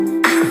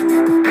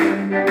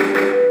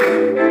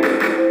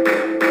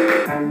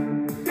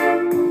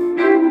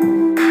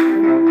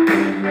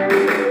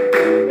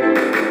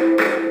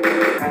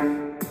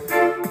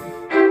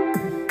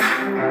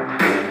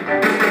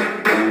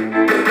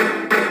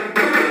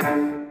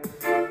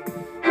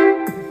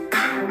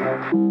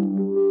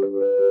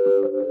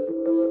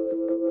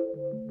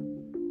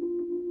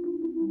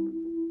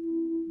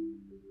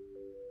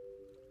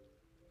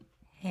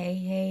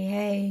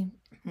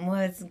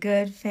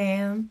good,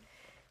 fam?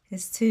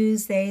 It's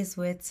Tuesdays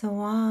with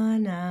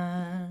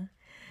Tawana.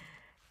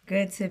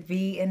 Good to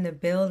be in the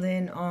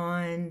building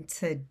on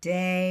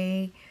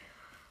today,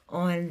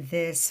 on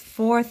this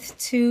fourth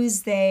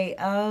Tuesday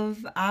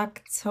of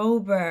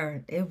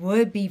October. It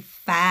would be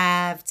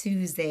 5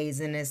 Tuesdays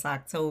in this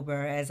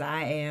October, as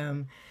I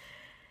am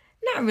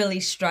not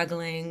really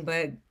struggling,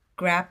 but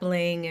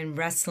grappling and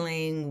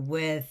wrestling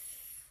with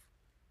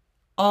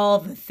all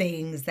the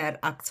things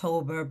that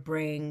October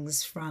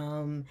brings,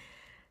 from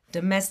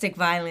domestic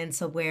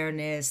violence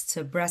awareness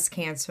to breast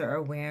cancer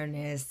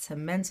awareness to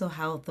mental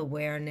health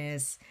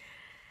awareness.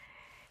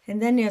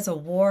 And then there's a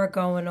war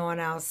going on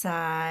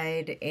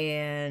outside,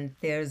 and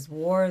there's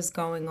wars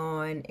going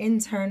on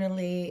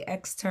internally,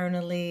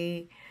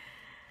 externally.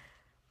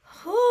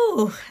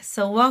 Whew.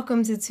 So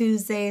welcome to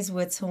Tuesdays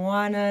with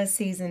Tawana,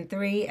 Season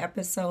 3,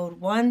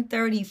 Episode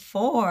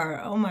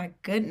 134. Oh my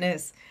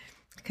goodness.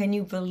 Can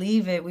you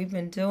believe it? We've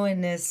been doing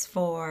this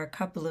for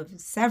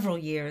several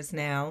years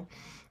now.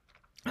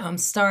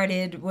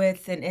 Started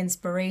with an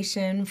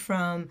inspiration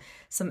from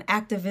some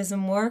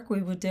activism work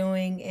we were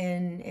doing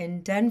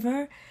in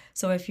Denver.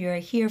 So if you're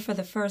here for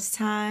the first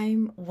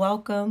time,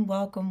 welcome,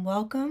 welcome,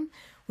 welcome.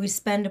 We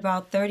spend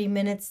about 30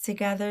 minutes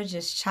together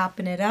just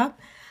chopping it up.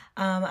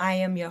 I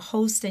am your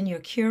host and your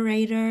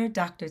curator,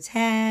 Dr.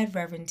 Tad,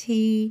 Reverend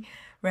T,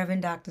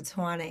 Reverend Dr.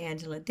 Tawana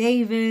Angela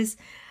Davis.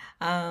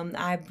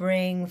 I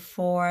bring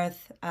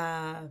forth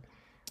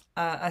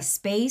a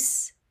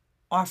space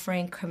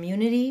offering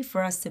community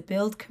for us to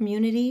build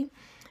community.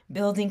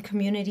 Building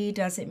community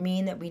doesn't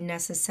mean that we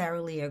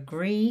necessarily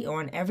agree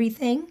on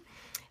everything.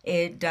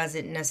 It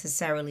doesn't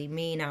necessarily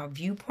mean our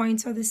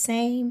viewpoints are the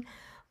same,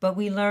 but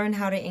we learn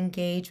how to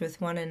engage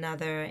with one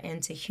another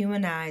and to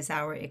humanize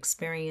our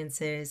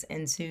experiences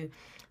and to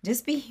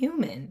just be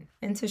human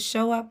and to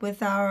show up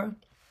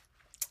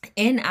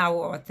in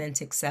our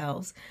authentic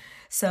selves.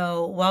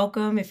 So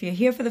welcome. If you're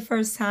here for the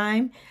first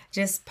time,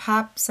 just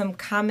pop some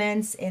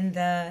comments in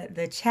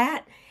the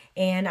chat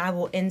and I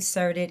will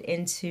insert it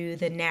into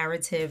the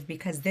narrative,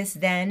 because this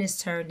then is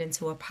turned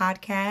into a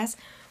podcast,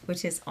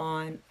 which is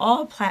on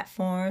all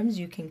platforms.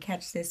 You can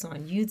catch this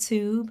on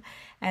YouTube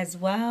as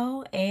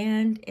well,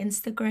 and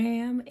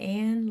Instagram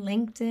and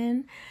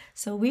LinkedIn.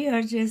 So we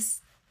are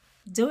just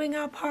doing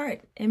our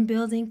part in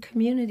building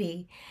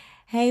community.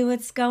 Hey,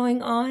 what's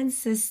going on,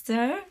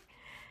 sister?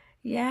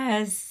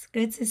 Yes,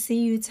 good to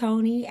see you,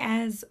 Tony,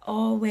 as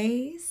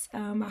always.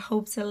 I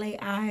hope to lay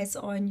eyes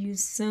on you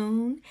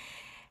soon.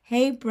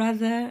 Hey,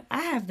 brother, I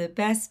have the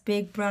best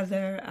big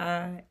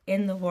brother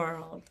in the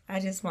world. I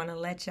just want to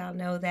let y'all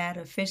know that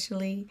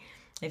officially.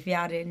 If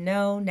y'all didn't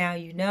know, now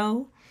you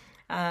know.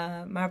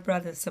 My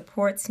brother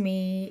supports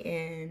me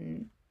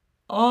in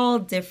all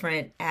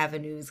different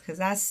avenues because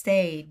I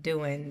stay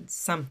doing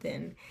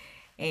something.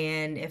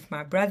 And if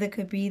my brother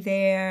could be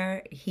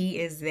there, he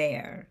is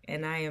there.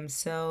 And I am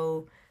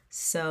so,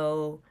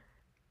 so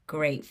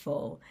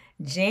grateful.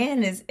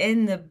 Jan is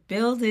in the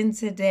building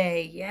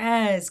today.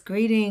 Yes,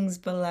 greetings,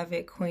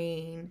 beloved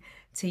queen,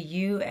 to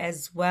you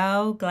as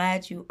well.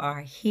 Glad you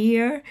are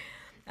here.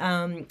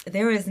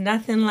 There is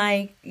nothing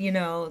like,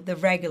 the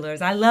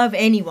regulars. I love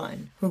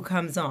anyone who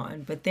comes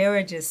on, but there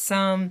are just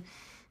some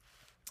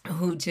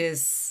who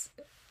just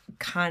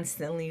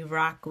constantly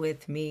rock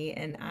with me,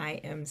 and I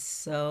am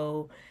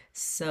so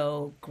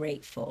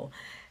grateful.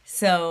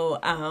 So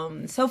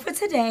for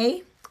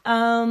today,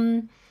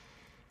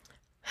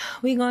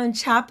 we're gonna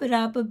chop it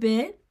up a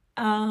bit.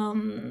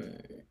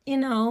 Kind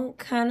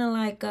of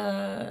like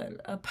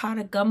a pot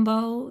of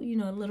gumbo.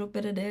 A little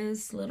bit of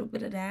this, a little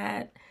bit of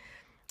that,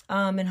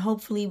 and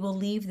hopefully we'll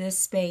leave this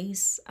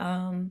space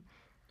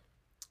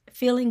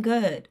feeling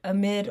good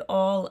amid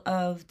all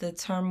of the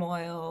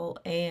turmoil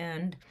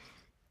and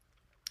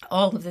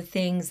all of the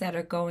things that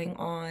are going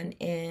on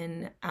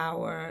in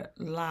our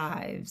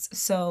lives.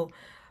 So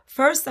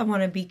first, I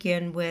want to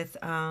begin with,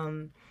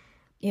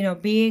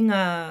 being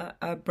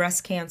a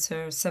breast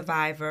cancer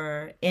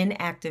survivor in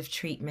active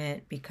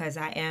treatment, because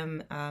I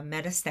am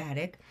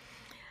metastatic.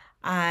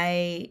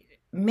 I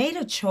made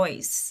a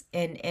choice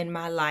in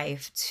my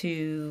life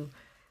to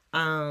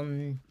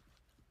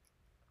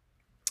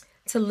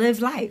live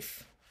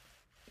life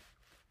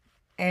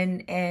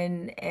and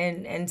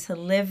to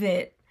live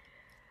it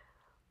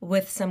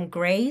with some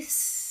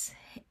grace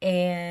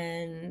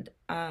and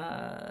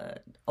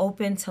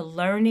open to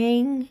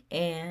learning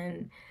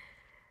and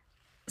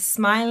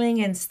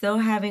smiling and still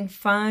having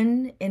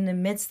fun in the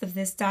midst of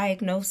this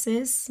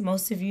diagnosis.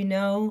 Most of you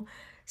know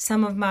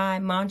some of my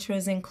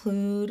mantras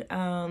include,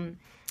 I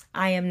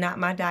am not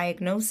my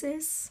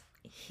diagnosis.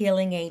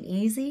 Healing ain't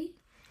easy.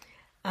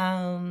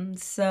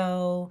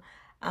 So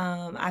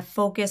I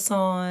focus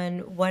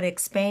on what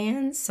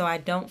expands, so I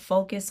don't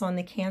focus on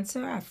the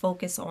cancer. I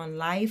focus on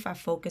life. I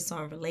focus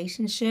on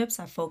relationships.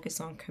 I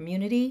focus on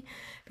community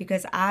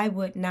because I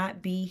would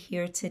not be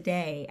here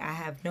today. I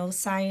have no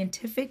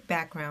scientific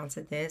background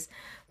to this,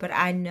 but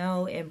I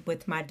know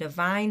with my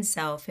divine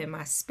self and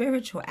my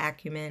spiritual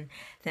acumen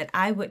that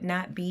I would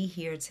not be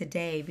here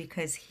today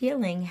because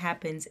healing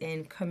happens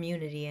in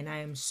community. And I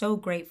am so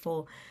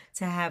grateful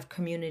to have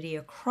community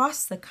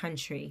across the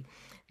country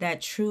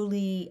that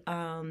truly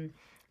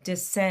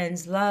just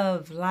sends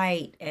love,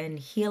 light, and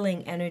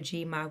healing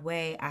energy my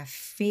way. I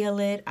feel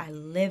it, I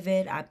live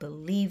it, I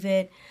believe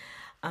it,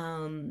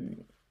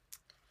 and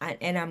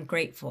I'm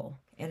grateful.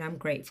 And I'm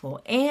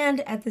grateful. And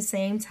at the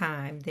same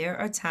time, there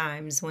are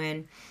times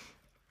when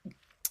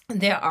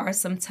there are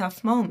some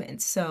tough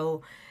moments.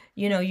 So,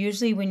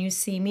 usually when you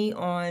see me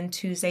on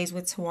Tuesdays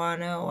with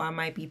Tawana, or I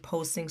might be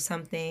posting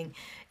something,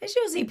 it's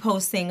usually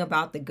posting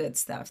about the good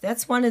stuff.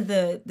 That's one of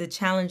the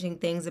challenging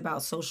things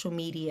about social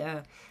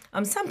media.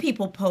 Some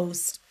people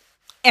post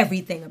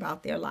everything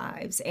about their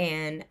lives,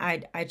 and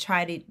I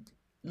try to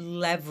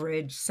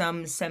leverage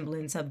some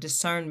semblance of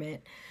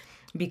discernment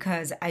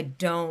because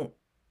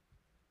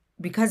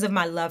because of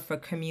my love for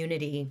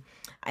community,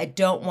 I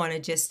don't want to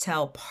just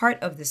tell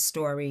part of the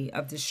story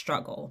of the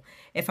struggle.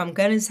 If I'm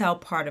going to tell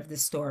part of the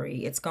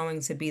story, it's going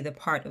to be the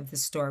part of the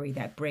story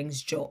that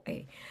brings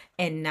joy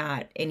and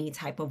not any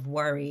type of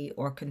worry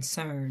or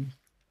concern.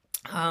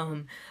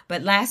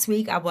 But last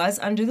week I was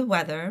under the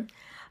weather,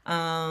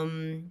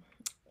 and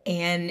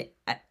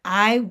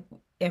I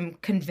am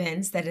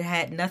convinced that it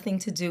had nothing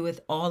to do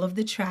with all of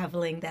the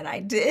traveling that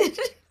I did.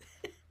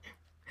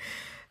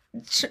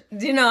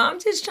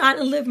 I'm just trying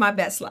to live my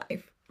best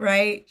life,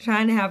 right?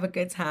 Trying to have a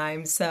good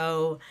time.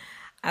 So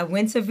I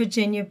went to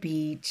Virginia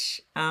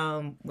Beach,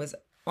 was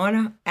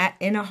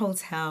in a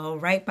hotel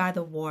right by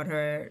the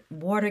water.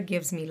 Water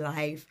gives me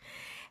life.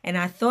 And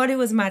I thought it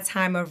was my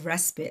time of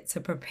respite to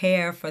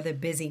prepare for the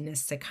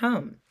busyness to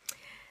come.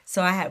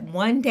 So I had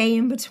one day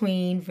in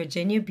between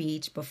Virginia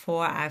Beach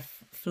before I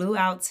flew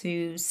out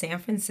to San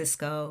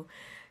Francisco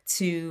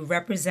to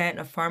represent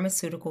a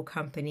pharmaceutical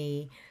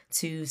company,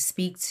 to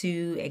speak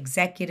to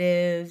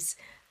executives,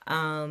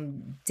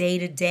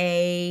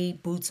 day-to-day,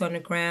 boots on the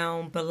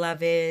ground,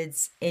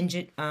 beloveds,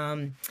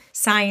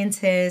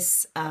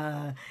 scientists,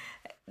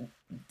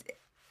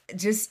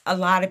 just a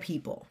lot of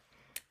people.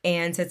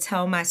 And to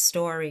tell my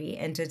story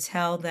and to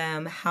tell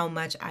them how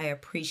much I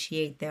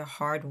appreciate their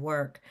hard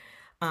work.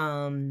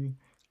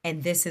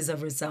 And this is a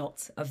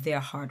result of their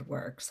hard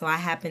work. So I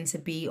happen to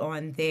be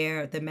on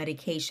the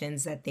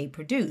medications that they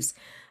produce.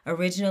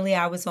 Originally,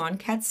 I was on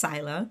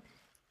Kadcyla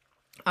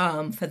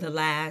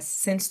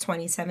since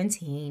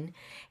 2017.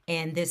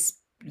 And this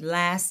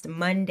last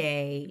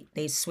Monday,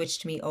 they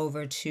switched me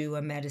over to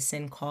a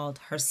medicine called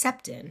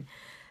Herceptin,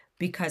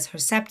 because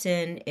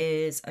Herceptin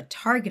is a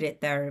targeted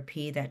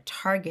therapy that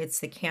targets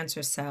the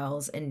cancer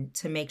cells and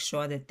to make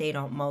sure that they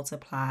don't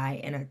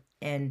multiply,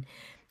 and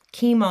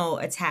chemo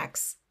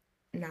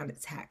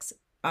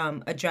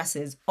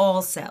addresses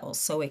all cells.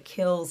 So it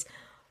kills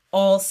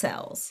all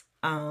cells.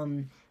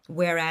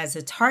 Whereas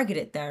a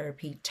targeted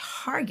therapy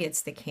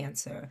targets the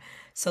cancer.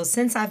 So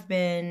since I've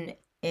been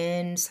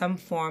in some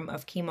form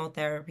of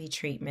chemotherapy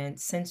treatment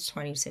since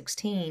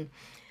 2016,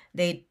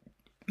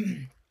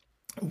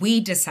 we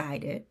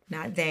decided,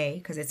 not they,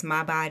 because it's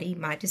my body,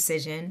 my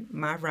decision,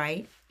 my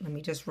right. Let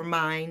me just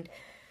remind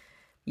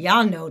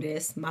y'all know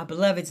this, my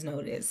beloveds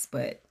know this,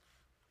 but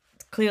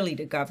clearly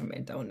the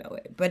government don't know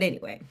it. But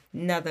anyway,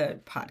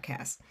 another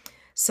podcast.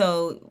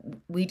 So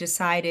we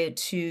decided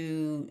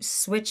to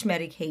switch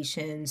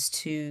medications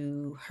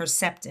to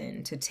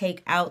Herceptin, to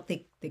take out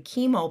the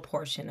chemo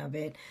portion of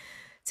it,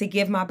 to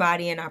give my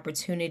body an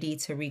opportunity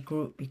to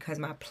regroup because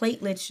my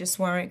platelets just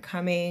weren't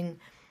coming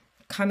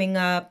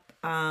up.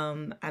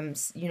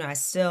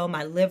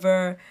 My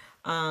liver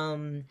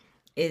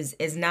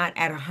is not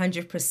at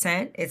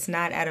 100%. It's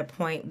not at a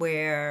point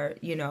where,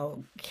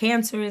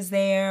 cancer is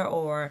there,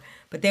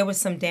 but there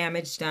was some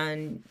damage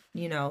done,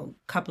 a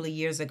couple of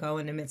years ago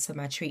in the midst of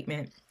my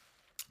treatment.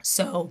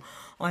 So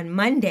on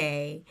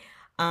Monday,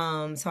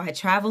 so I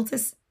traveled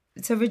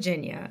to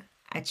Virginia.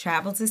 I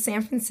traveled to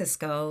San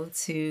Francisco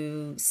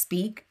to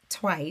speak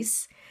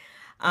twice.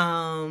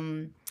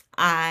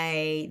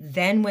 I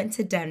then went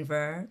to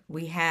Denver.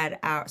 We had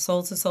our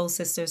Soul to Soul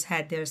Sisters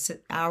had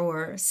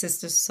our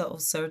Sister Soul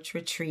Search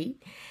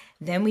retreat.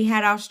 Then we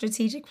had our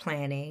strategic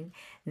planning.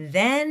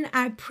 Then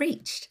I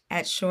preached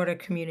at Shorter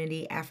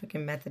Community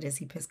African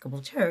Methodist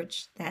Episcopal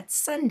Church that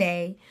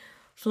Sunday,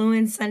 flew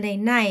in Sunday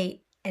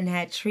night, and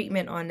had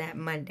treatment on that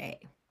Monday.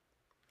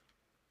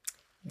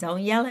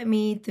 Don't yell at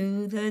me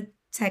through the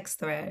text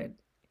thread.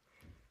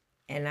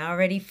 And I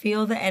already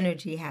feel the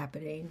energy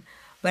happening.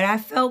 But I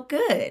felt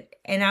good,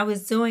 and I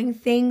was doing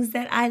things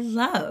that I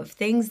love,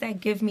 things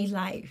that give me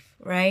life,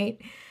 right?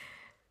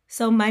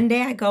 So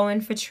Monday I go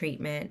in for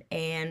treatment,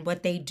 and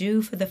what they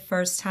do for the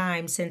first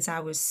time since I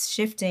was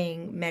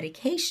shifting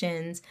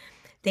medications,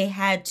 they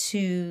had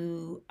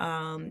to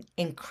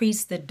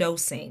increase the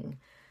dosing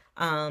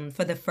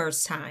for the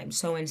first time.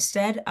 So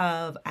instead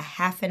of a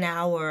half an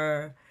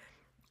hour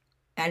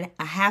and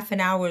a half an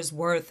hour's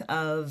worth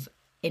of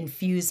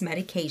infused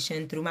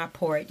medication through my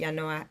port, y'all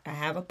know I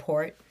have a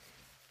port.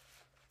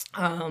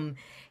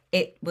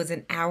 It was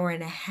an hour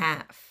and a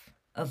half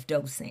of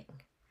dosing.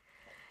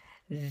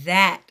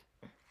 That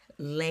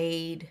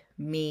laid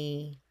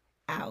me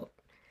out.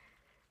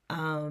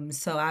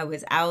 So I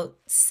was out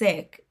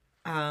sick,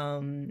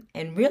 and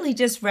really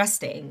just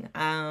resting.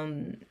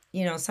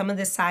 Some of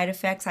the side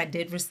effects I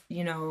did,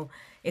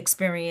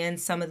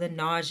 experience some of the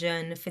nausea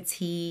and the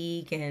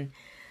fatigue. And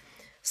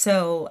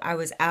so I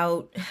was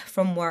out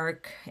from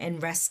work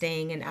and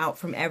resting and out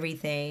from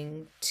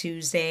everything.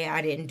 Tuesday,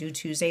 I didn't do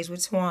Tuesdays with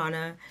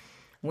Tawana,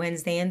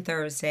 Wednesday and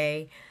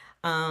Thursday.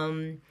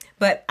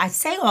 But I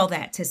say all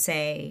that to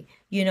say,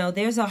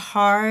 there's a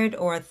hard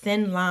or a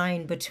thin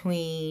line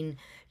between,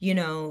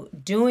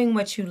 doing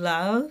what you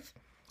love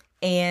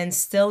and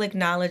still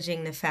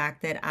acknowledging the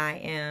fact that I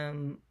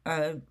am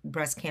a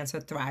breast cancer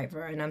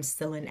thriver and I'm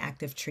still in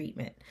active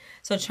treatment.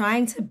 So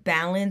trying to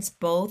balance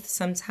both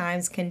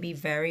sometimes can be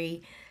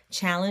very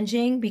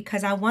challenging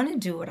because I want to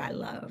do what I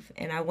love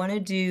and I want to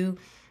do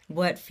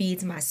what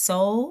feeds my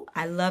soul.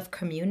 I love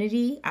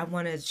community. I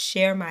want to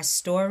share my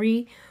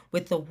story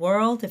with the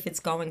world if it's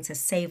going to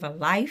save a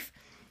life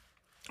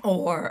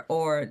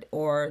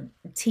or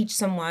teach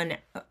someone,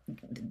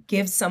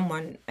 give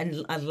someone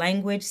a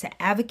language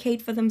to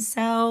advocate for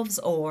themselves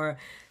or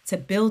to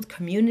build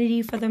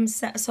community for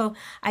themselves. So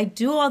I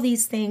do all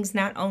these things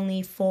not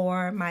only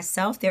for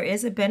myself, there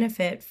is a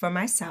benefit for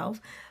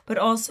myself, but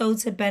also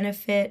to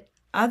benefit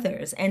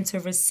others and to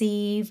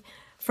receive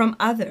from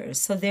others.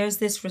 So there's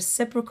this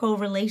reciprocal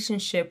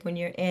relationship when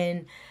you're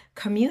in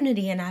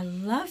community, and I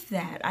love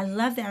that. I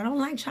don't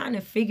like trying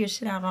to figure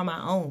shit out on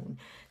my own.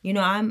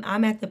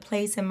 I'm at the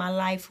place in my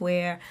life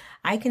where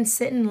I can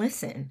sit and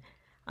listen,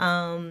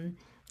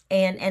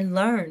 and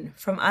learn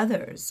from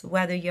others,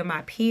 whether you're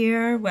my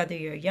peer, whether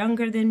you're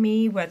younger than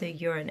me, whether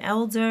you're an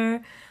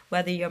elder,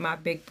 whether you're my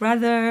big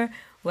brother,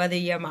 whether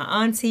you're my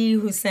auntie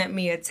who sent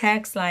me a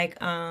text like,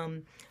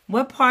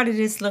 what part of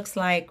this looks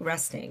like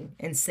resting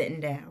and sitting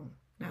down?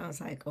 And I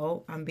was like,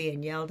 oh, I'm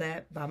being yelled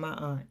at by my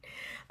aunt.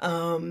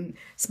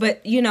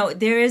 But,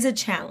 there is a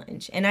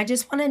challenge. And I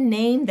just want to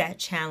name that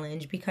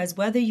challenge because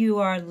whether you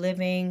are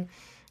living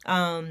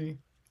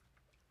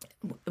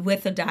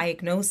with a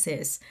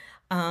diagnosis,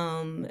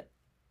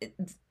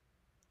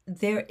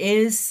 there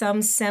is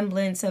some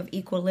semblance of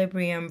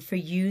equilibrium for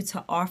you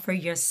to offer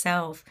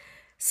yourself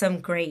some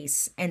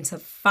grace and to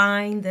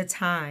find the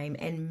time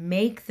and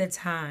make the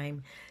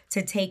time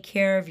to take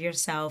care of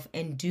yourself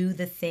and do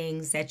the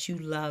things that you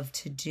love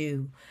to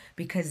do,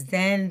 because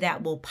then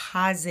that will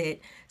posit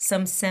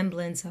some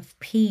semblance of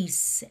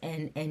peace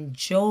and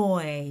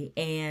joy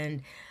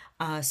and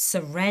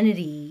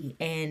serenity.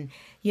 And,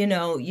 you're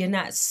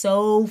not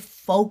so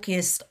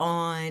focused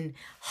on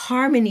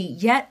harmony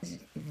yet.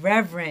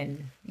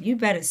 Reverend, you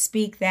better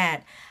speak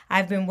that.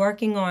 I've been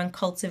working on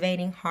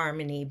cultivating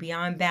harmony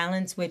beyond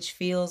balance, which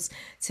feels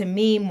to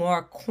me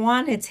more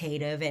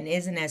quantitative and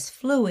isn't as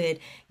fluid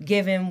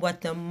given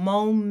what the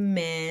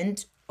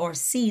moment or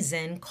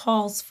season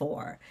calls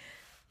for.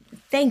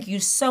 Thank you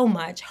so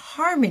much.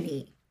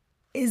 Harmony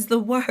is the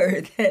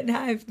word that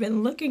I've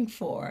been looking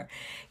for.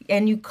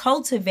 And you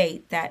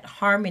cultivate that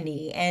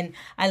harmony. And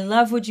I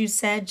love what you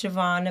said,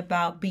 Javon,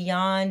 about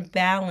beyond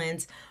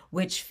balance,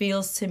 which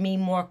feels to me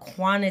more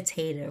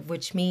quantitative,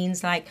 which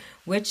means like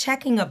we're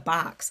checking a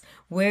box.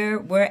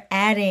 We're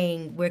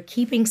adding, we're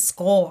keeping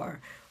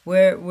score.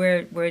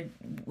 We're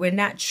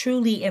not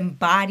truly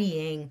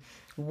embodying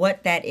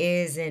what that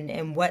is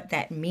and what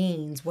that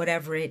means,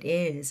 whatever it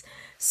is.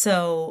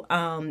 So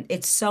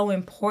it's so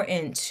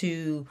important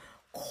to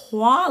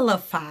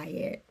qualify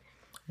it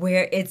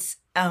where it's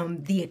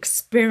the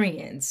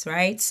experience,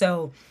 right?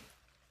 So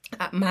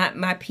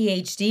my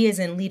PhD is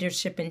in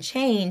leadership and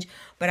change,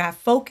 but I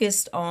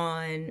focused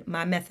on,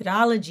 my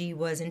methodology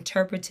was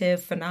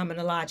interpretive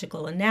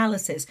phenomenological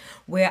analysis,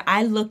 where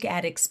I look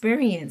at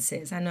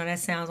experiences. I know that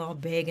sounds all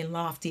big and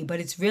lofty, but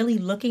it's really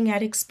looking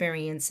at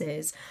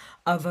experiences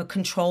of a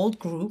controlled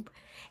group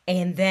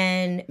and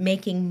then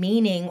making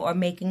meaning or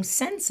making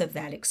sense of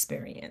that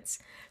experience.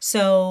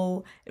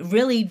 So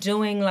really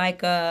doing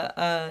like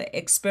a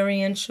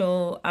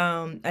experiential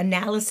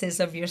analysis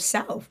of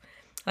yourself.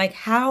 Like,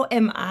 how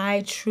am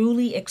I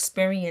truly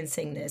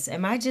experiencing this?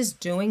 Am I just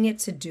doing it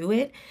to do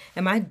it?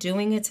 Am I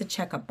doing it to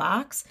check a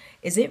box?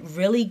 Is it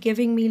really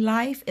giving me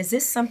life? Is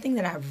this something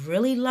that I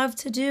really love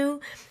to do?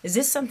 Is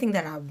this something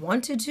that I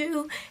want to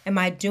do? Am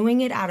I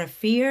doing it out of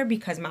fear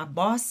because my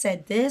boss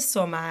said this,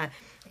 or my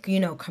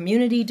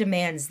community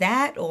demands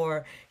that,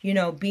 or,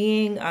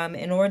 being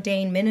an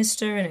ordained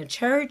minister in a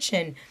church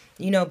and,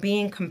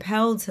 being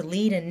compelled to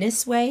lead in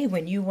this way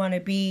when you want to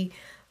be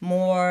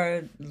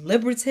more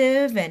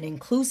liberative and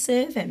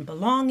inclusive and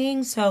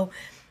belonging. So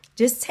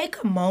just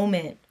take a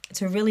moment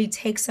to really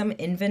take some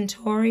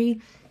inventory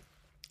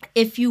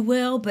if you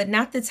will, but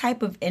not the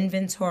type of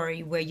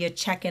inventory where you're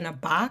checking a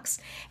box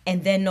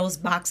and then those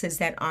boxes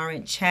that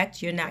aren't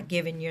checked, you're not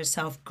giving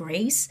yourself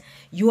grace.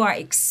 You are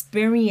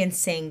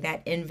experiencing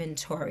that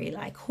inventory.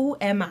 Like, who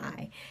am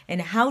I?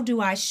 And how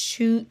do I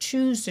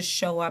choose to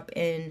show up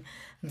in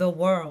the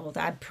world?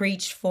 I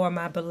preached for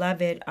my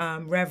beloved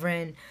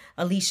Reverend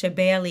Alicia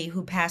Bailey,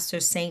 who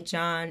pastors St.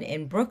 John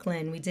in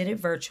Brooklyn. We did it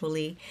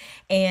virtually.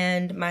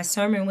 And my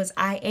sermon was,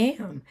 I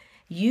am.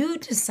 You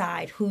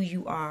decide who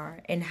you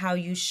are and how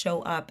you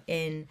show up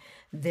in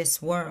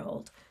this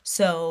world.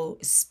 So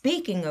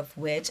speaking of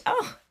which,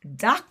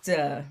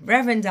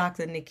 Reverend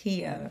Dr.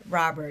 Nakia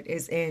Robert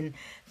is in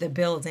the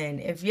building.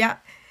 If y'all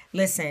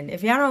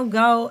don't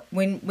go,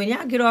 when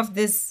y'all get off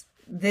this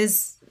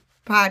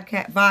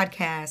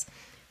podcast,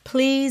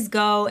 please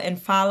go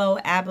and follow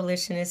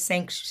Abolitionist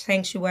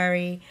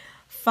Sanctuary.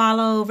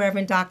 Follow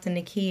Reverend Dr.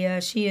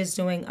 Nakia. She is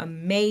doing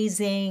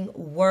amazing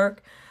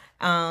work.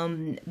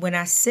 When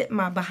I sit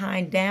my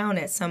behind down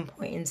at some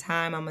point in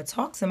time, I'm going to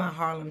talk to my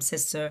Harlem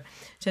sister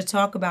to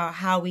talk about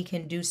how we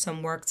can do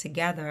some work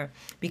together,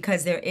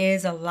 because there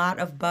is a lot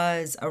of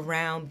buzz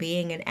around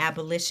being an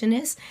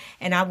abolitionist,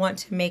 and I want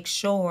to make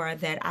sure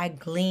that I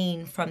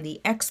glean from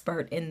the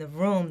expert in the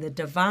room, the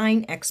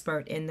divine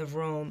expert in the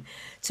room,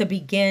 to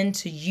begin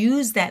to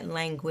use that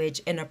language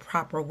in a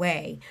proper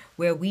way,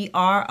 where we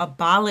are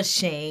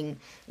abolishing,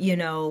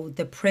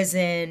 the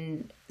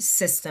prison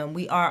system.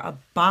 We are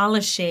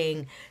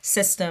abolishing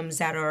systems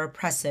that are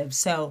oppressive.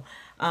 So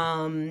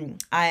I'm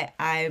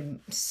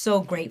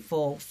so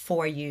grateful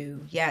for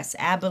you. Yes,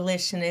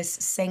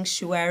 Abolitionist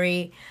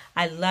Sanctuary.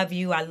 I love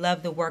you. I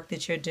love the work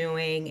that you're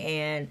doing.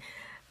 And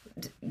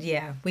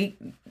yeah,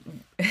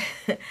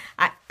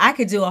 I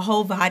could do a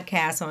whole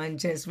podcast on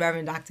just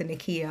Reverend Dr.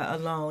 Nakia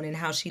alone and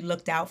how she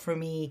looked out for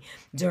me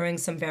during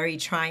some very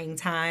trying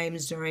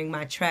times during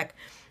my trek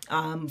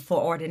for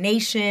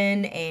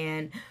ordination,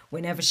 and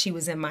whenever she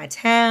was in my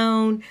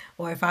town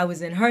or if I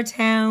was in her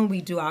town, we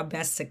do our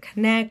best to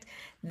connect.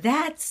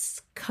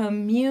 That's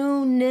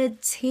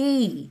community.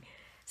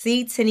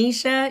 See,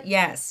 Tanisha,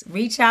 yes,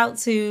 reach out,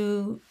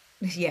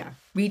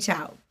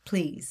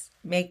 please.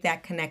 Make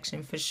that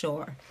connection for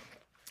sure.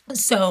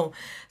 So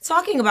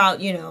talking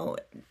about,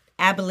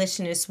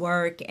 abolitionist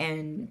work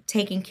and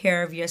taking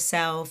care of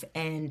yourself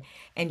and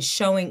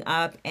showing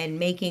up and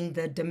making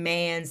the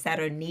demands that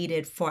are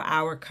needed for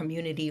our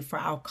community, for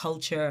our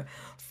culture,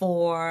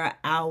 for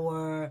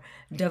our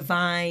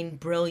divine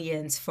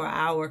brilliance, for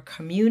our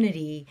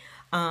community.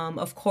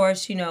 Of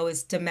course,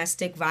 it's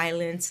Domestic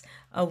Violence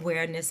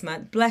Awareness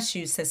Month. Bless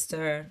you,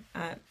 sister.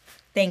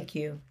 Thank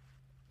you.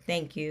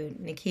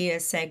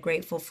 Nakia said,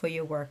 grateful for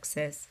your work,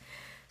 sis.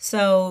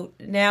 So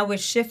now we're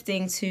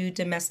shifting to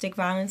Domestic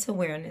Violence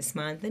Awareness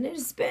Month, and it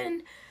has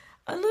been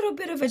a little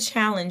bit of a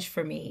challenge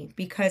for me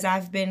because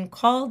I've been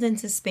called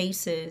into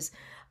spaces,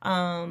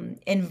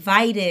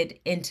 invited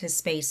into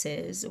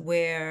spaces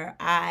where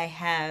I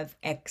have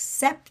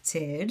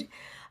accepted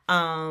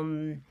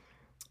the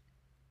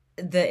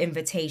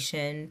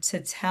invitation to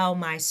tell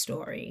my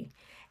story.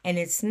 And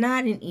it's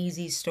not an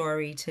easy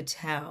story to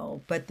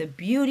tell, but the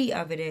beauty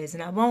of it is,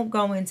 and I won't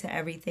go into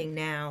everything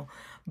now,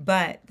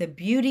 but the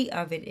beauty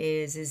of it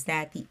is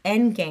that the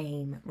end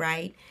game,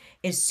 right,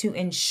 is to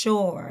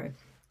ensure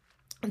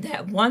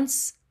that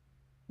once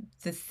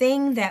the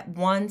thing that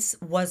once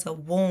was a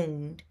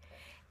wound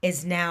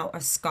is now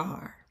a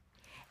scar.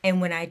 And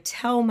when I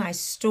tell my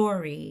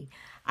story,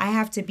 I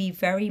have to be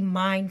very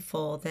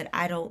mindful that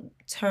I don't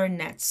turn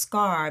that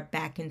scar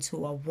back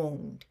into a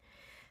wound.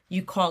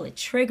 You call it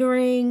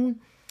triggering,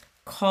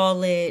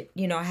 call it,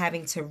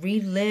 having to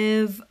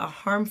relive a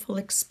harmful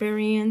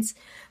experience,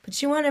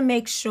 but you want to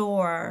make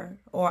sure,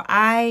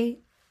 my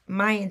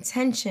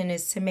intention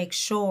is to make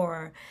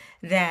sure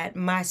that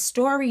my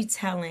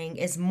storytelling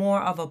is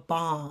more of a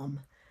balm,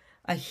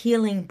 a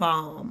healing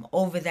balm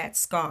over that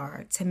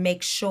scar, to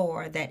make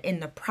sure that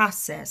in the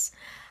process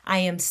I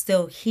am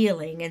still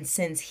healing. And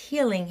since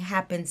healing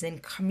happens in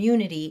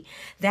community,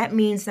 that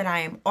means that I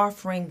am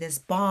offering this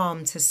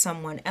balm to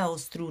someone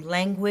else through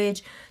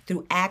language,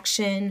 through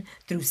action,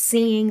 through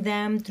seeing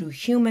them, through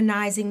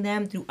humanizing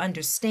them, through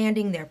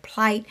understanding their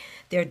plight,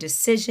 their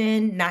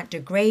decision, not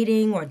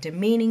degrading or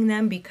demeaning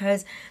them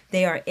because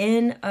they are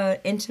in an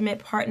intimate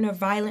partner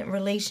violent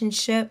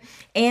relationship,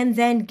 and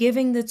then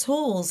giving the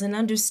tools and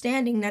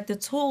understanding that the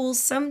tools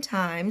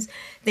sometimes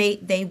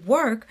they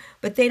work,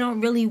 but they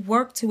don't really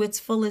work to its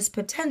fullest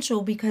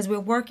potential because we're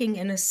working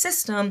in a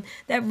system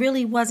that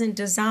really wasn't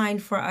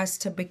designed for us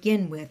to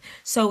begin with.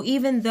 So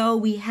even though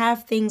we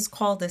have things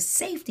called a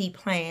safety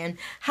plan,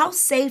 how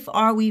safe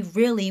are we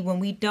really when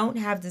we don't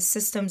have the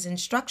systems and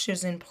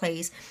structures in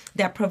place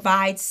that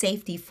provide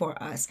safety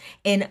for us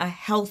in a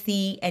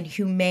healthy and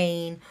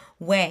humane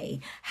way?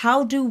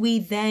 How do we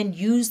then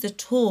use the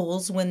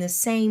tools when the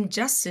same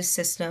justice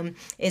system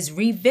is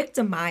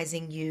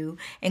re-victimizing you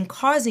and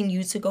causing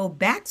you to go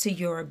back to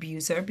your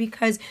abuser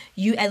because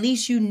at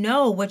least you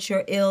know what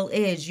your ill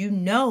is, you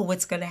know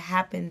what's going to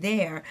happen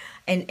there,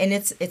 and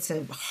it's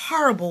a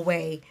horrible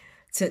way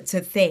to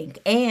think.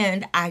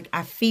 And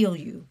I feel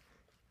you.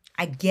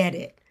 I get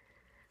it.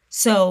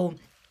 So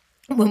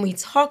when we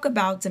talk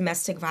about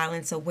Domestic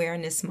Violence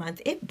Awareness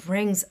Month, it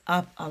brings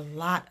up a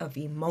lot of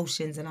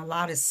emotions and a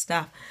lot of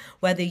stuff.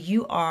 Whether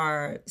you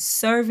are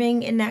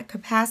serving in that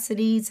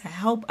capacity to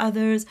help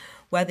others,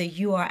 whether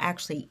you are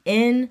actually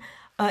in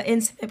an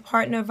intimate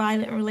partner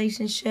violent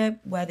relationship,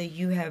 whether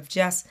you have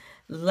just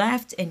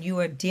left and you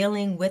are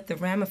dealing with the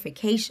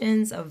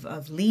ramifications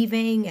of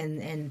leaving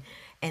and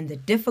the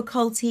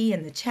difficulty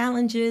and the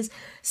challenges.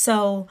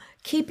 So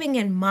keeping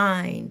in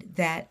mind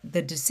that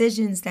the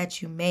decisions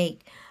that you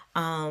make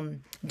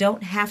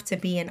don't have to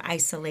be in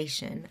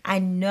isolation. I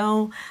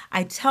know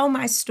I tell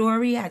my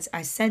story.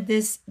 I said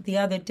this the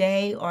other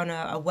day on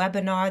a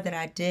webinar that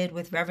I did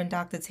with Reverend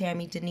Dr.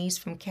 Tammy Denise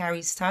from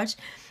Carrie's Touch,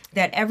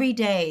 that every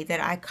day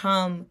that I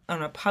come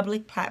on a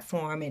public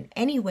platform in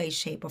any way,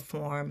 shape, or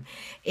form,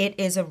 it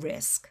is a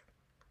risk.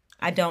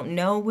 I don't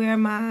know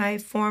where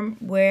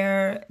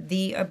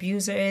the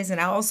abuser is.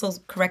 And I also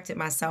corrected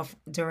myself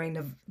during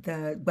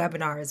the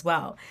webinar as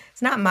well.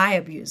 It's not my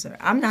abuser.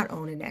 I'm not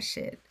owning that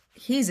shit.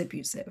 He's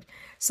abusive.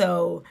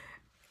 So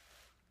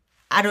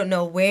I don't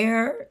know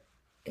where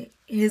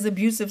his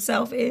abusive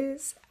self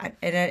is.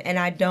 And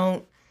I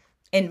don't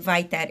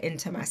invite that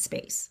into my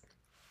space,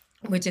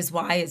 which is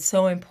why it's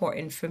so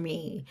important for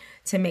me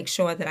to make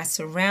sure that I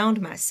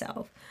surround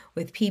myself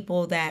with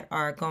people that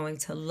are going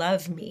to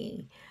love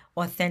me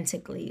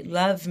authentically,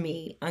 love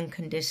me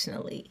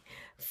unconditionally,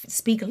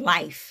 speak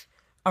life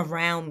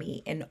around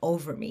me and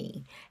over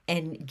me,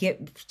 and give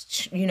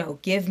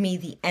me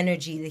the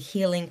energy, the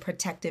healing,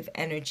 protective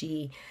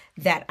energy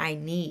that I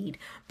need.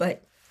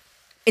 But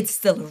it's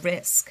still a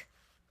risk.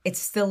 It's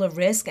still a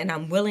risk, and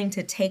I'm willing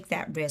to take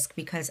that risk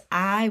because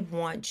I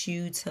want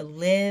you to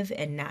live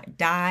and not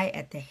die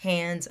at the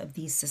hands of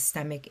these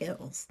systemic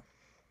ills.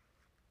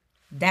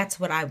 That's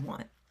what I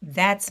want.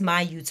 That's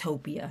my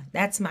utopia.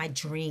 That's my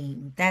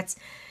dream. That's,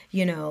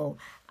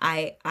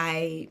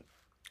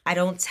 I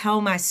don't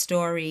tell my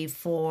story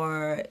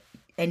for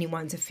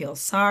anyone to feel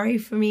sorry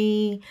for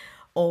me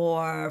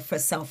or for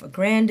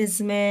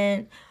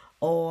self-aggrandizement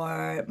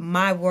or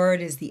my word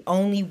is the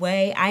only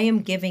way. I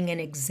am giving an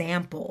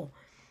example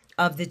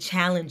of the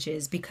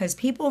challenges because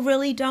people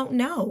really don't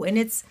know. And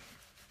it's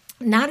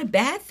not a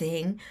bad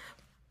thing,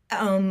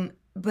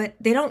 but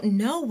they don't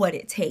know what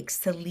it takes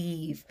to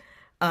leave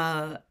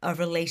a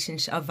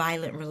relationship, a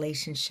violent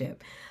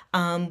relationship.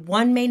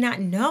 One may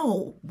not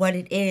know what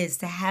it is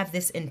to have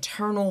this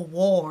internal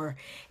war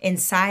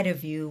inside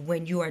of you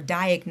when you are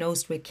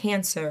diagnosed with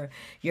cancer,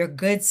 your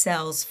good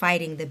cells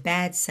fighting the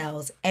bad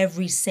cells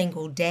every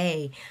single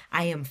day.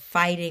 I am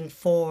fighting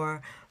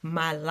for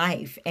my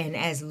life. And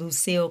as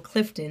Lucille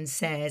Clifton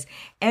says,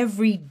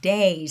 every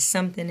day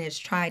something has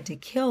tried to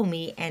kill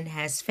me and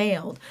has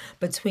failed.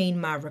 Between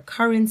my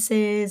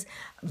recurrences,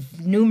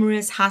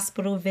 numerous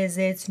hospital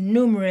visits,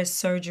 numerous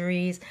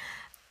surgeries,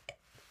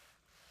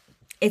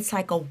 it's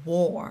like a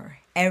war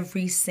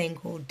every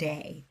single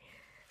day.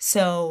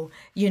 So,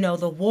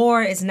 the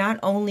war is not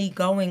only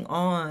going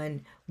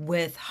on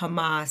with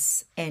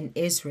Hamas and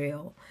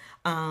Israel.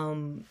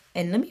 And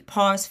let me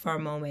pause for a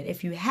moment.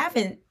 If you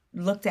haven't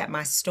looked at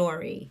my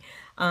story,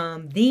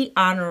 the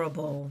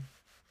Honorable,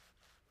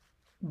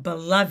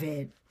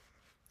 beloved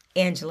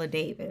Angela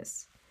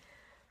Davis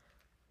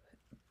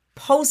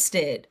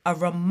posted a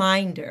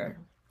reminder.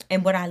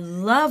 And what I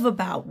love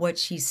about what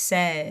she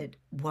said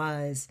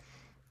was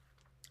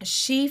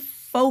she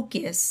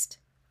focused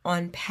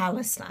on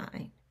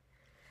Palestine.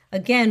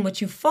 Again,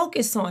 what you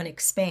focus on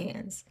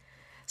expands.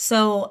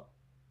 So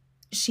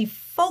she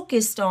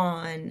focused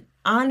on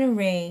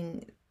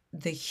honoring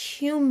the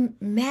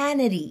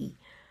humanity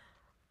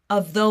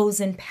of those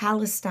in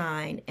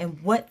Palestine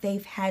and what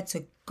they've had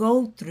to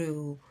go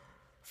through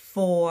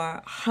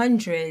for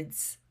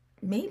hundreds,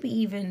 maybe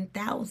even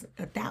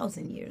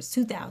 1,000 years,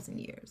 2,000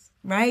 years,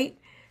 right?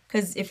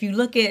 Because if you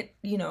look at,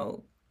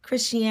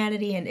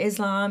 Christianity and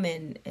Islam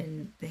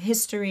and the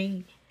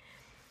history.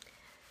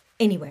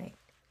 Anyway,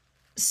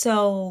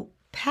 so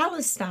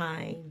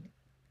Palestine,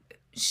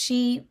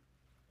 she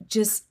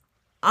just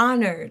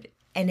honored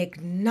and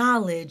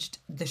acknowledged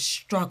the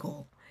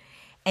struggle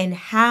and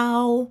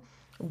how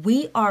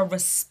we are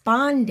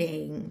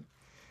responding.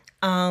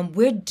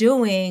 We're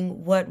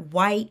doing what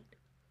white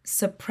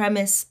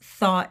supremacist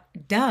thought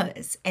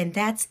does, and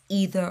that's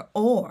either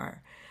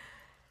or.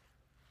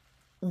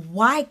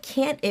 Why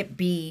can't it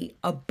be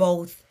a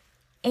both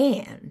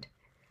and?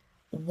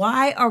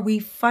 Why are we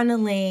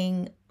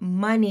funneling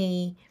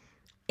money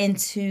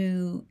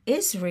into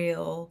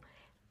Israel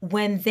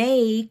when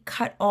they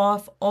cut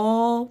off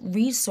all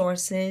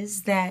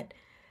resources that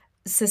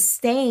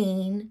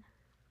sustain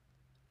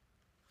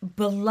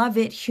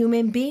beloved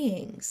human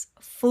beings?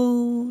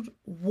 Food,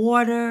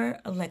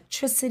 water,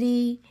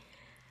 electricity,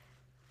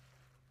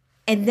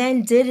 and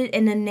then did it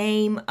in the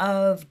name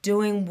of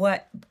doing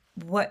what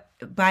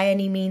by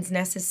any means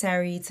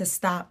necessary to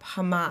stop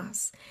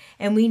Hamas.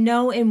 And we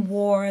know in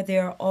war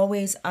there are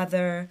always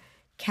other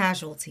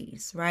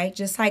casualties, right?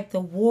 Just like the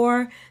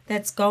war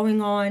that's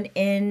going on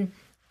in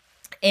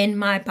in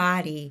my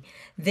body,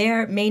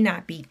 there may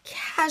not be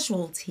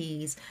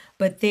casualties,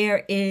 but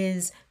there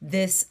is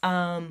this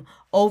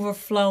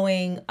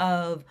overflowing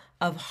of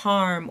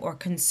harm or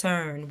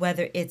concern,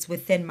 whether it's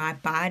within my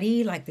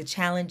body, like the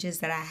challenges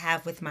that I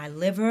have with my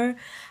liver.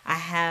 I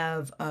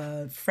have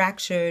a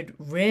fractured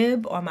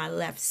rib on my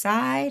left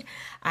side.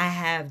 I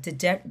have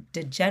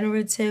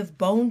degenerative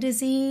bone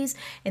disease.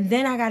 And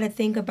then I got to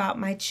think about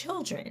my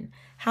children,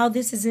 how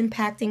this is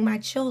impacting my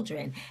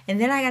children. And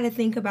then I got to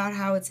think about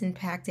how it's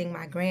impacting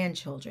my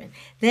grandchildren.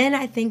 Then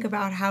I think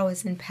about how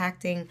it's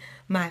impacting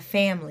my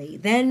family,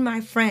 then my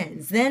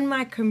friends, then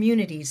my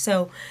community.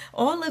 So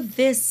all of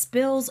this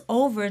spills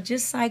over,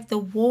 just like the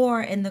war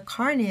and the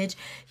carnage.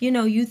 You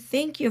know, you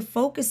think you're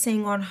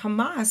focusing on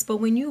Hamas, but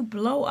when you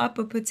blow up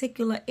a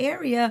particular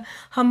area,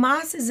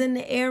 Hamas is in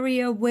the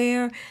area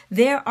where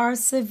there are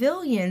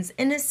civilians,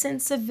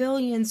 innocent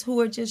civilians who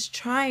are just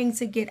trying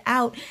to get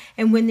out.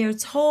 And when they're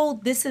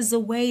told this is a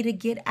way to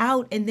get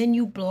out, and then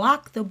you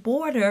block the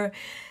border,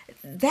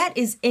 that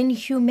is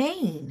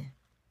inhumane.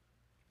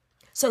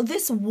 So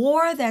this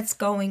war that's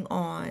going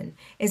on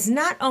is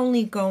not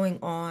only going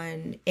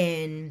on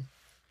in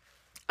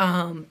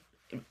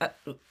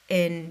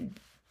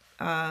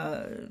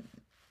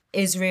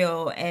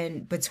Israel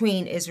and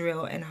between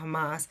Israel and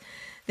Hamas.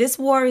 This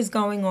war is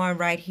going on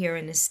right here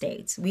in the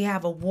States. We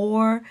have a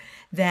war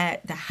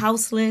that the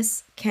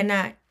houseless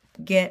cannot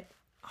get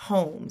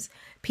homes.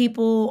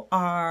 People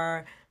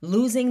are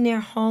losing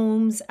their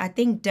homes. I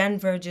think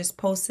Denver just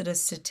posted a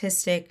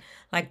statistic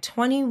like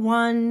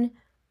 2,100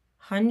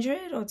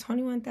 or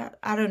 21,000.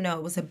 I don't know.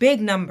 It was a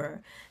big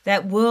number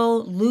that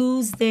will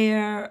lose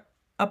their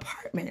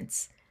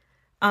apartments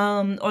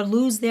or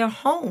lose their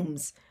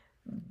homes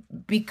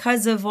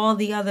because of all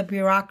the other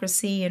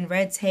bureaucracy and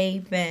red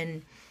tape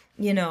and,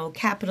 you know,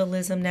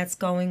 capitalism that's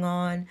going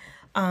on.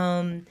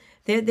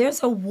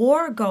 There's a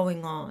war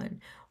going on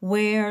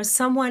where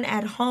someone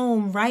at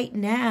home right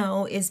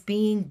now is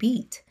being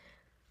beat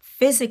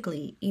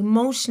physically,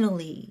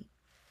 emotionally,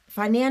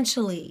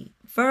 financially,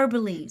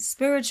 verbally,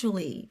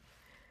 spiritually.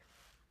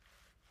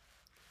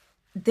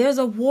 There's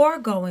a war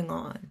going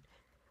on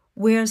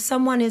where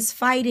someone is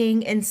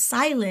fighting in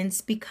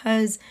silence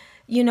because,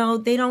 you know,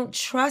 they don't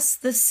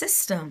trust the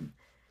system.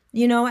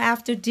 You know,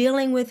 after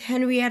dealing with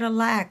Henrietta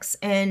Lacks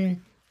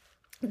and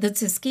the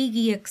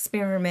Tuskegee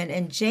experiment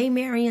and J.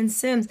 Marion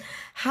Sims,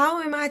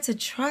 how am I to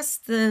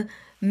trust the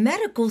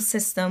medical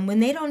system when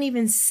they don't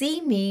even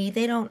see me?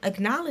 They don't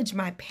acknowledge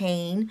my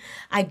pain.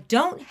 I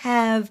don't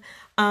have,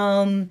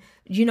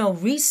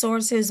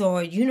 resources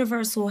or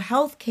universal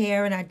health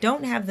care, and I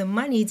don't have the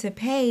money to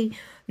pay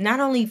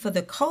not only for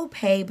the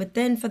copay, but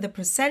then for the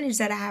percentage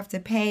that I have to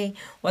pay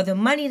or the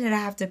money that I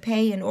have to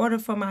pay in order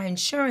for my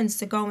insurance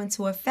to go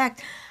into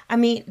effect. I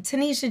mean,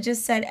 Tanisha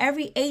just said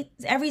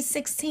every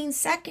 16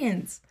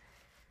 seconds,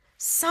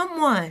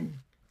 someone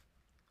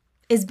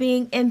is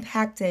being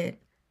impacted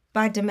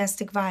by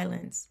domestic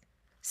violence.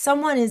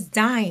 Someone is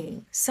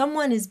dying.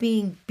 Someone is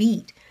being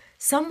beat.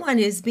 Someone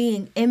is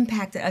being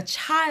impacted. A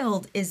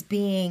child is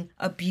being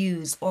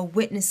abused or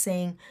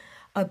witnessing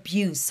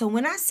abuse. So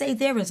when I say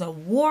there is a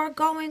war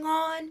going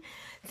on,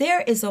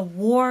 there is a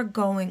war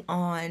going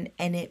on,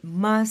 and it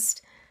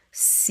must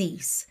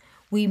cease.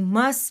 We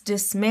must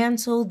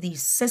dismantle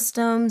these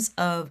systems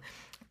of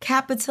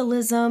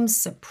capitalism,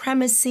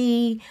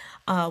 supremacy,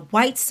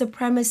 white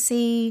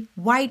supremacy,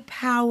 white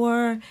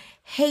power,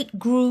 hate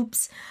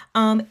groups,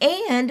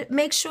 and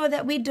make sure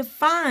that we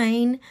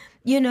define,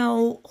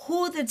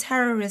 who the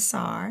terrorists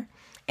are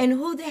and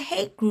who the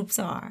hate groups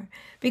are.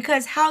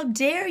 Because how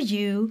dare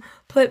you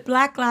put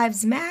Black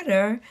Lives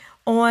Matter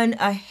on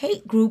a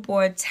hate group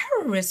or a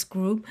terrorist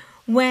group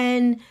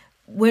when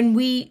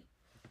we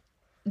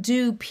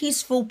do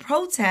peaceful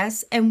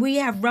protests and we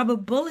have rubber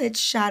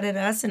bullets shot at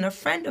us, and a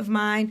friend of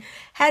mine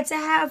had to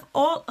have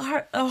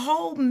a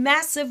whole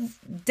massive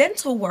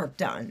dental work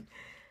done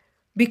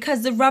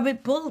because the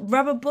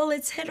rubber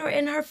bullets hit her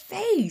in her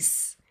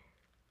face.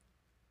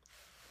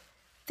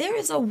 There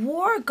is a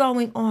war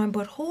going on,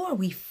 but who are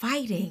we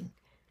fighting?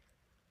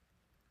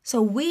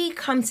 So we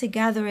come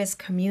together as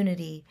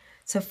community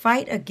to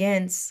fight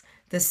against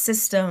the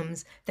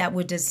systems that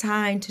were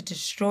designed to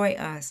destroy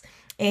us.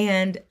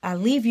 And I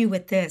leave you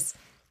with this.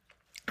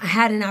 I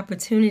had an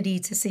opportunity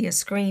to see a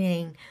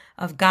screening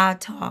of God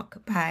Talk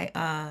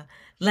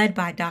led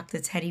by Dr.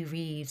 Teddy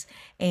Reeves.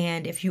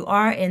 And if you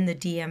are in the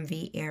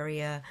DMV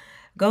area,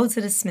 go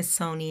to the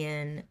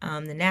Smithsonian,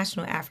 the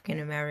National African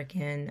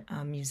American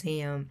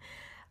Museum.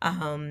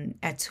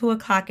 At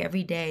 2:00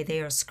 every day,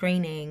 they are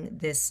screening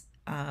this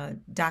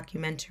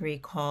documentary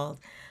called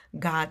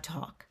God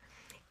Talk.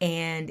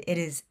 And it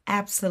is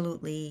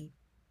absolutely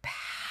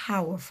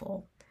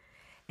powerful.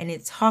 And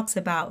it talks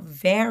about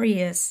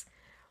various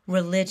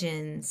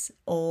religions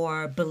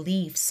or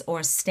beliefs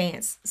or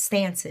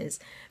stances,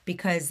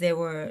 because there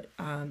were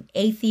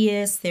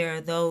atheists, there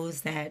are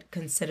those that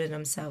consider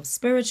themselves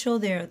spiritual,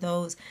 there are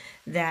those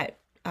that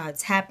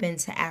tap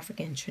into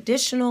African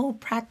traditional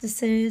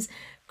practices,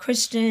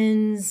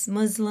 Christians,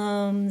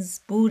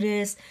 Muslims,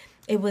 Buddhists.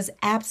 it was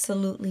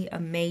absolutely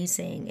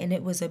amazing. And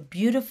it was a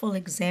beautiful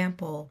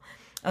example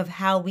of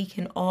how we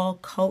can all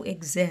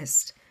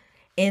coexist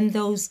in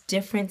those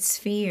different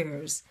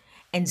spheres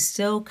and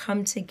still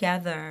come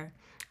together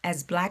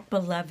as Black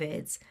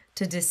beloveds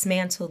to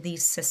dismantle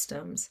these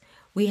systems.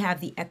 We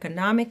have the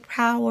economic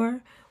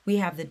power, we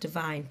have the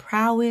divine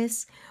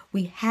prowess,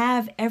 we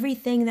have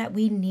everything that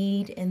we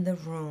need in the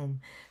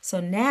room. So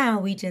now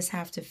we just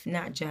have to,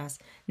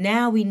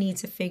 now we need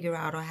to figure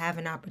out, or have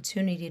an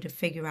opportunity to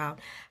figure out,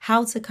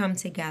 how to come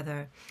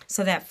together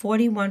so that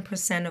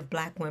 41% of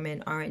Black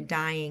women aren't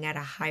dying at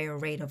a higher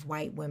rate of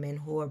white women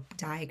who are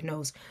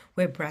diagnosed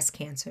with breast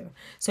cancer.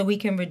 So we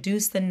can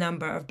reduce the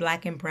number of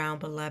Black and brown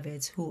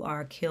beloveds who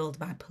are killed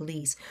by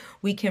police.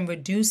 We can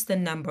reduce the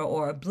number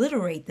or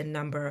obliterate the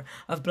number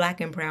of Black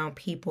and brown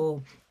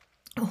people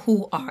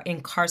who are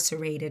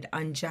incarcerated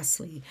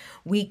unjustly.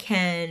 We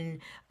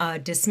can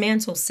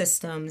dismantle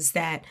systems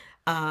that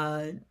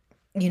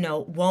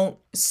won't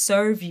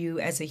serve you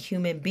as a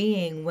human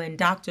being, when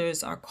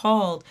doctors are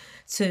called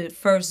to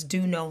first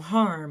do no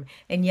harm,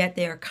 and yet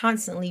they are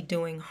constantly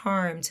doing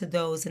harm to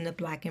those in the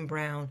Black and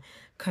brown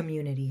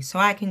community. So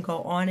I can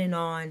go on and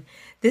on.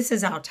 This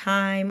is our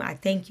time. I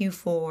thank you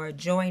for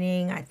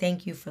joining. I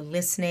thank you for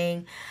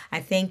listening. I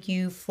thank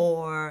you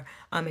for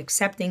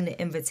accepting the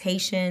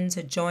invitation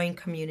to join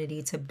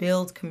community, to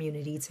build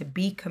community, to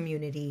be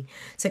community,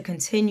 to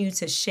continue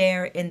to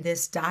share in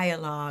this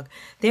dialogue.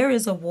 There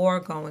is a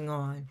war going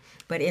on,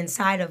 but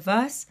inside of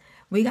us,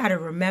 we got to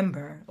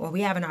remember, or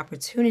we have an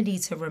opportunity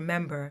to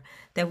remember,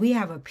 that we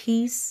have a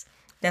peace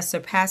that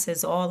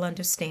surpasses all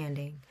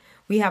understanding.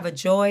 We have a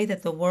joy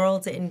that the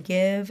world didn't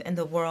give and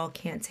the world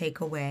can't take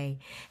away.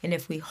 And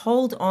if we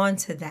hold on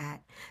to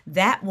that,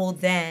 that will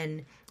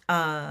then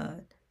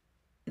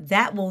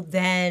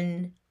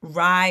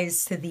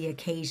rise to the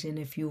occasion,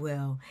 if you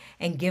will,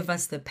 and give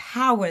us the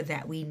power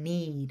that we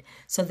need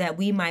so that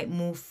we might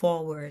move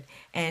forward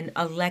and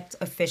elect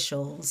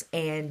officials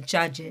and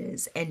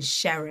judges and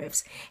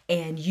sheriffs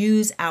and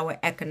use our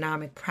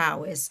economic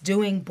prowess,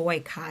 doing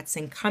boycotts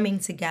and coming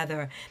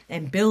together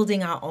and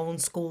building our own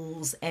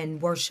schools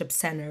and worship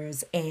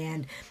centers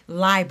and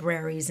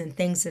libraries and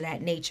things of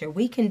that nature.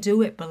 We can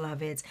do it,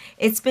 beloveds.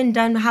 It's been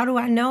done. How do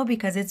I know?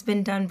 Because it's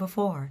been done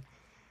before.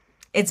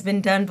 It's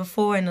been done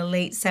before in the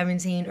late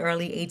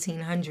early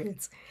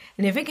 1800s.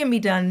 And if it can be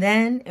done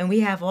then, and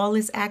we have all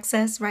this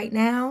access right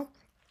now,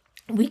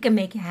 we can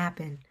make it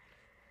happen.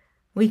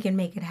 We can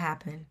make it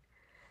happen.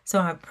 So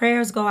our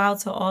prayers go out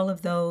to all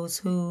of those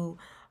who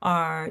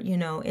are,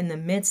 in the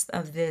midst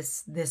of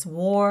this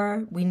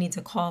war. We need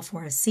to call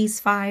for a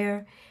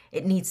ceasefire.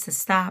 It needs to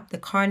stop. The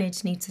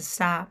carnage needs to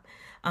stop.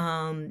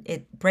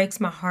 It breaks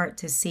my heart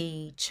to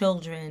see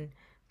children,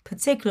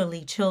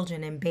 particularly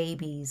children and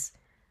babies,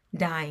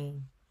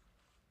 dying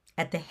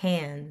at the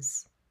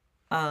hands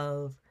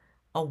of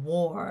a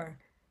war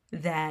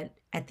that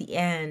at the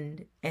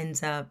end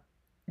ends up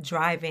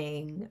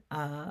driving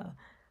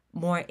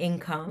more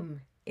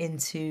income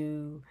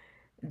into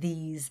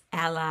these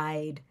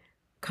allied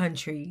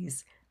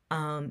countries.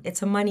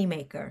 It's a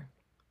moneymaker,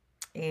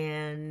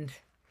 and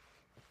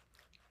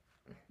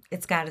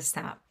it's got to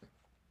stop.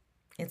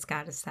 It's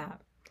got to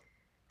stop.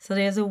 So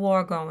there's a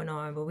war going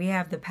on, but we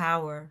have the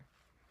power.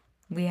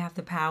 We have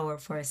the power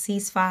for a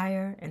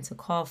ceasefire and to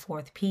call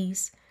forth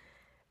peace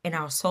in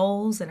our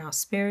souls and our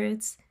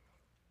spirits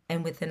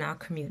and within our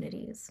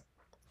communities.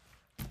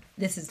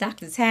 This is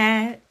Dr.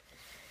 Tad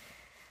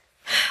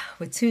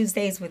with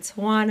Tuesdays with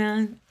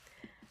Tawana.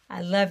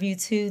 I love you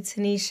too,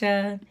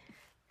 Tanisha.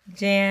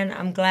 Jan,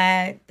 I'm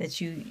glad that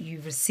you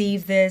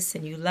received this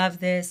and you love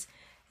this.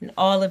 And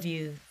all of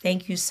you,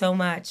 thank you so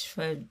much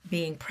for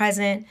being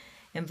present.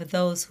 And for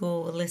those who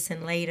will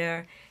listen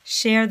later,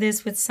 share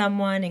this with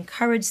someone,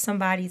 encourage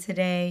somebody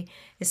today,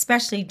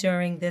 especially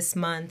during this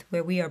month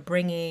where we are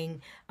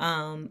bringing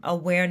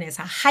awareness,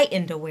 a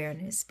heightened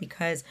awareness,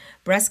 because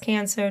breast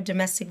cancer,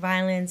 domestic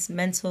violence,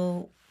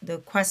 the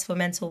quest for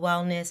mental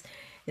wellness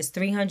is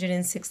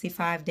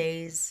 365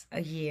 days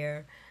a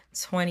year,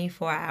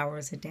 24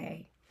 hours a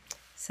day.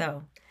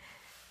 So,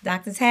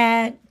 Dr.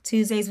 Tad,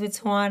 Tuesdays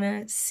with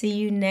Tawana, see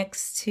you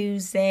next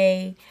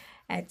Tuesday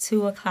at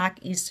 2 o'clock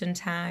Eastern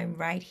Time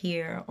right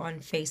here on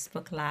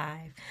Facebook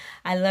Live.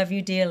 I love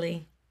you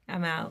dearly.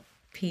 I'm out.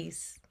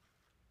 Peace.